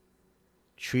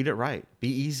 Treat it right. Be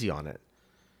easy on it.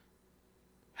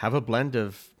 Have a blend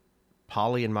of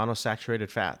poly and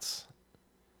monosaturated fats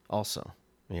also,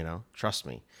 you know, trust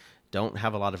me. Don't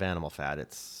have a lot of animal fat.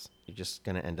 It's you're just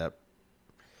going to end up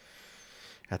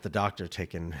at the doctor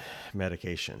taking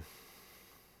medication.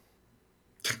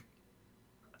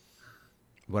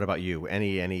 What about you?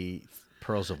 Any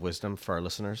pearls of wisdom for our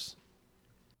listeners?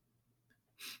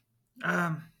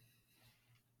 Um,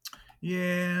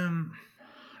 yeah,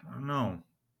 I don't know.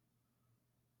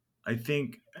 I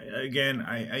think again,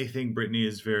 I think Brittany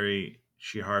is very.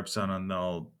 She harps on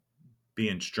the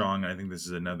being strong. I think this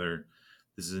is another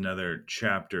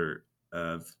chapter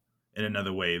of in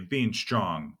another way of being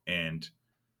strong and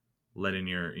letting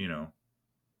your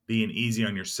being easy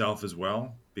on yourself as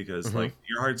well because Mm-hmm. like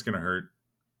your heart's gonna hurt.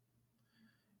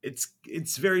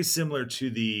 It's very similar to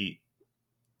the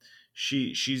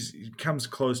she's comes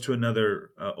close to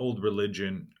another old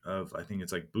religion of I think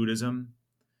it's like Buddhism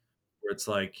where it's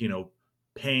like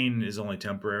pain is only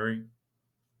temporary,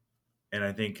 and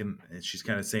I think and she's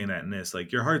kind of saying that in this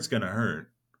like your heart's gonna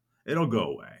hurt, it'll go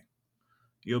away,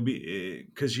 you'll be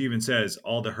because she even says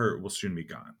all the hurt will soon be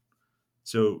gone.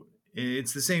 So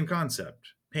it's the same concept.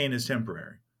 Pain is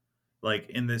temporary.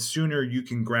 Like, and the sooner you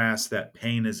can grasp that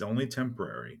pain is only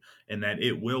temporary and that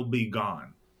it will be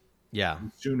gone, Yeah.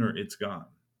 the sooner it's gone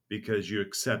because you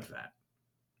accept that.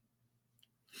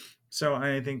 So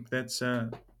I think that's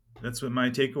what my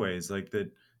takeaway is. Like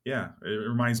that, yeah. It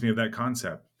reminds me of that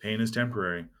concept. Pain is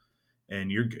temporary,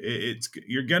 and you're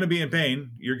gonna be in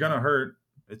pain. You're gonna hurt.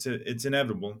 It's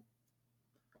inevitable.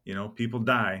 People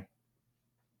die.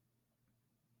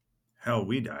 Hell,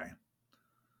 we die.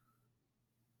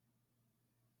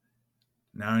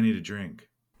 Now I need a drink.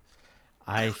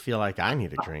 I feel like I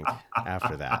need a drink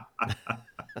after that.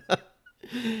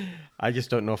 I just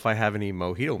don't know if I have any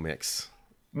mojito mix.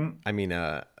 Mm, I mean,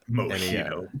 any.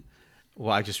 mojito.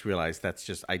 Well, I just realized that's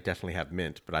just. I definitely have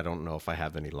mint, but I don't know if I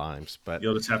have any limes. But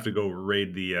You'll just have to go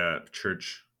raid the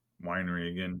church winery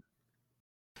again.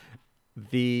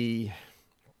 the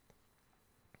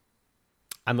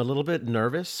I'm a little bit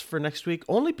nervous for next week,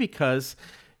 only because,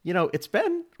 you know,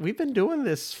 we've been doing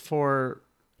this for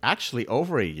actually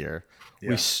over a year. We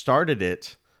Yeah. started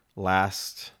it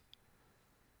last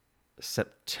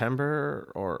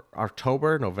September or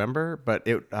October, November, but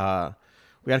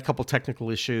we had a couple technical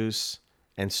issues,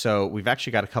 and so we've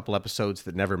actually got a couple episodes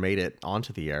that never made it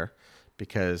onto the air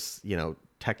because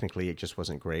technically it just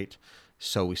wasn't great.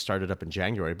 So we started up in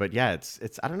January, but yeah, it's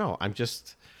I don't know. I'm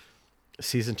just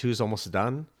season 2 is almost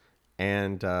done,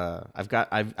 and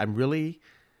I'm really.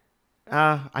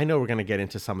 I know we're gonna get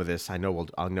into some of this. I know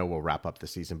we'll wrap up the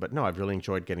season, but no, I've really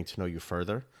enjoyed getting to know you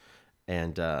further,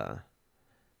 and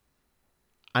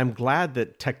I'm glad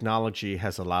that technology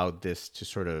has allowed this to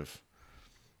sort of.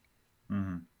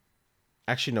 Hmm.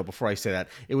 Actually, no. Before I say that,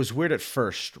 it was weird at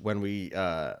first when we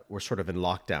were sort of in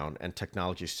lockdown and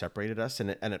technology separated us,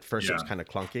 and at first it was Yeah. kind of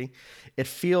clunky. It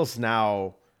feels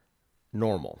now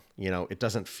normal. It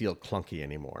doesn't feel clunky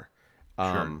anymore.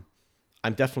 Sure.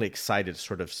 I'm definitely excited to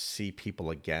sort of see people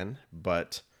again,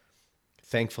 but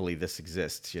thankfully this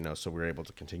exists. So we're able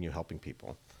to continue helping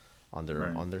people on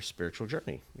their Right. spiritual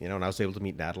journey. And I was able to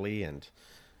meet Natalie and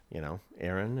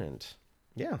Aaron, and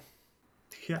yeah.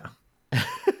 Yeah.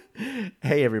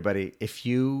 Hey, everybody. If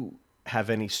you have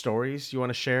any stories you want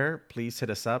to share, please hit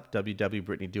us up,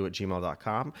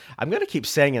 www.britneydo@gmail.com. I'm going to keep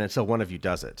saying it until one of you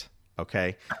does it,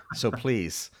 okay? So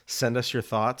please send us your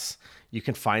thoughts. You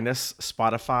can find us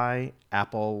Spotify,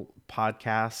 Apple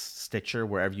Podcasts, Stitcher,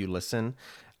 wherever you listen.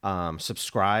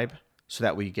 Subscribe so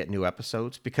that way you get new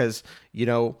episodes. Because,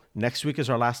 next week is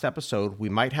our last episode. We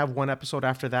might have one episode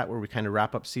after that where we kind of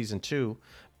wrap up season 2.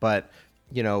 But,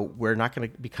 we're not going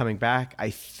to be coming back, I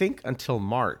think, until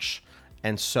March.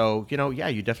 And so, you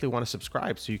definitely want to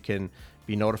subscribe so you can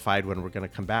be notified when we're going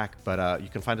to come back. But you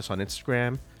can find us on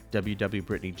Instagram,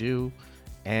 www.britneydo.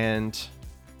 And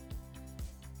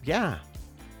yeah,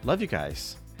 love you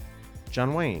guys.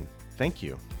 John Wayne, thank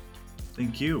you.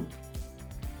 Thank you.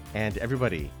 And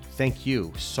everybody, thank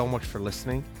you so much for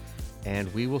listening.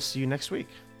 And we will see you next week.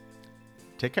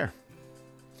 Take care.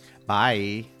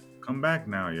 Bye. Come back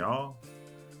now, y'all.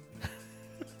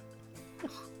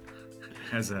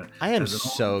 I am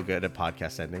so good at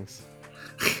podcast endings.